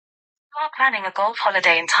While planning a golf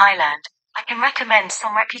holiday in Thailand, I can recommend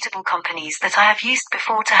some reputable companies that I have used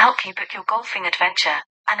before to help you book your golfing adventure,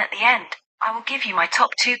 and at the end, I will give you my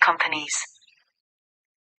top 2 companies.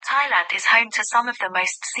 Thailand is home to some of the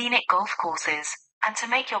most scenic golf courses, and to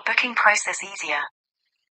make your booking process easier,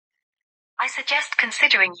 I suggest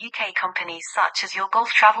considering UK companies such as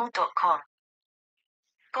yourgolftravel.com,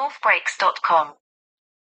 golfbreaks.com,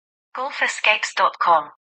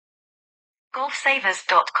 golfescapes.com,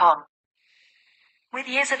 golfsavers.com. With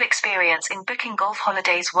years of experience in booking golf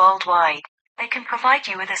holidays worldwide, they can provide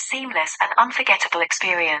you with a seamless and unforgettable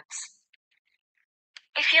experience.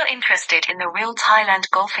 If you're interested in the real Thailand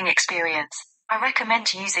golfing experience, I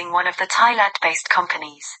recommend using one of the Thailand-based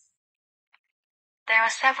companies. There are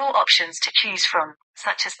several options to choose from,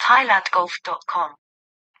 such as thailandgolf.com,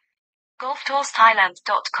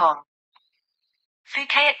 golftoursthailand.com,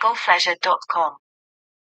 phuketgolfleisure.com,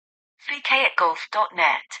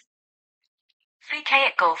 phuketgolf.net,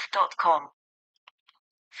 phuketgolf.com,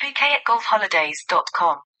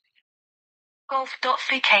 phuketgolfholidays.com,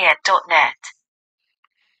 golf.phuket.net.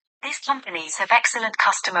 These companies have excellent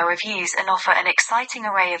customer reviews and offer an exciting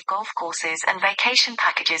array of golf courses and vacation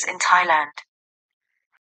packages in Thailand.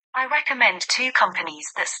 I recommend 2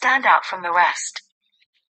 companies that stand out from the rest.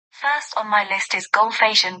 First on my list is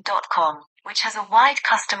golfasian.com, which has a wide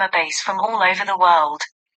customer base from all over the world.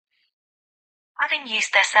 Having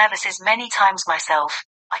used their services many times myself,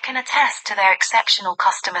 I can attest to their exceptional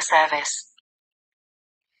customer service.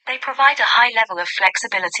 They provide a high level of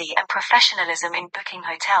flexibility and professionalism in booking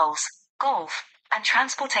hotels, golf, and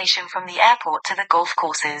transportation from the airport to the golf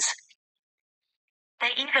courses. They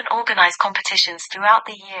even organize competitions throughout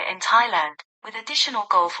the year in Thailand, with additional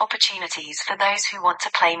golf opportunities for those who want to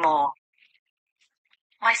play more.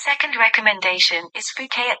 My second recommendation is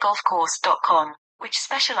phuketgolfcourse.com, which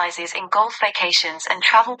specializes in golf vacations and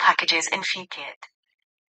travel packages in Phuket.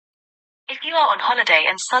 If you are on holiday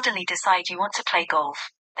and suddenly decide you want to play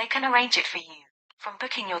golf, they can arrange it for you, from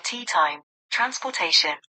booking your tee time,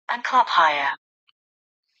 transportation, and club hire.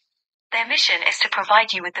 Their mission is to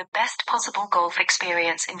provide you with the best possible golf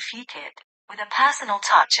experience in Phuket, with a personal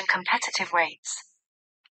touch and competitive rates.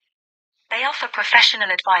 They offer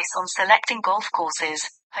professional advice on selecting golf courses,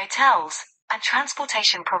 hotels, and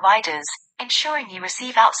transportation providers, ensuring you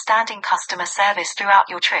receive outstanding customer service throughout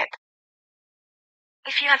your trip.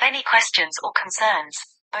 If you have any questions or concerns,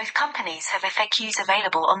 both companies have FAQs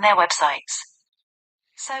available on their websites.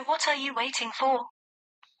 So what are you waiting for?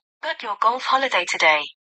 Book your golf holiday today.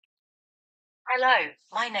 Hello,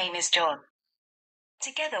 my name is John.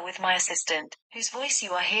 Together with my assistant, whose voice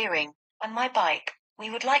you are hearing, and my bike, we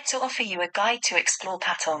would like to offer you a guide to explore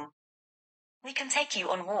Patong. We can take you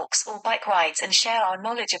on walks or bike rides and share our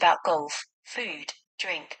knowledge about golf, food,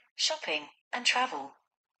 drink, shopping, and travel.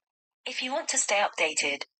 If you want to stay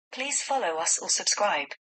updated, please follow us or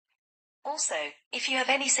subscribe. Also, if you have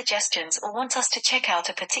any suggestions or want us to check out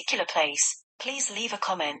a particular place, please leave a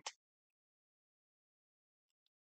comment.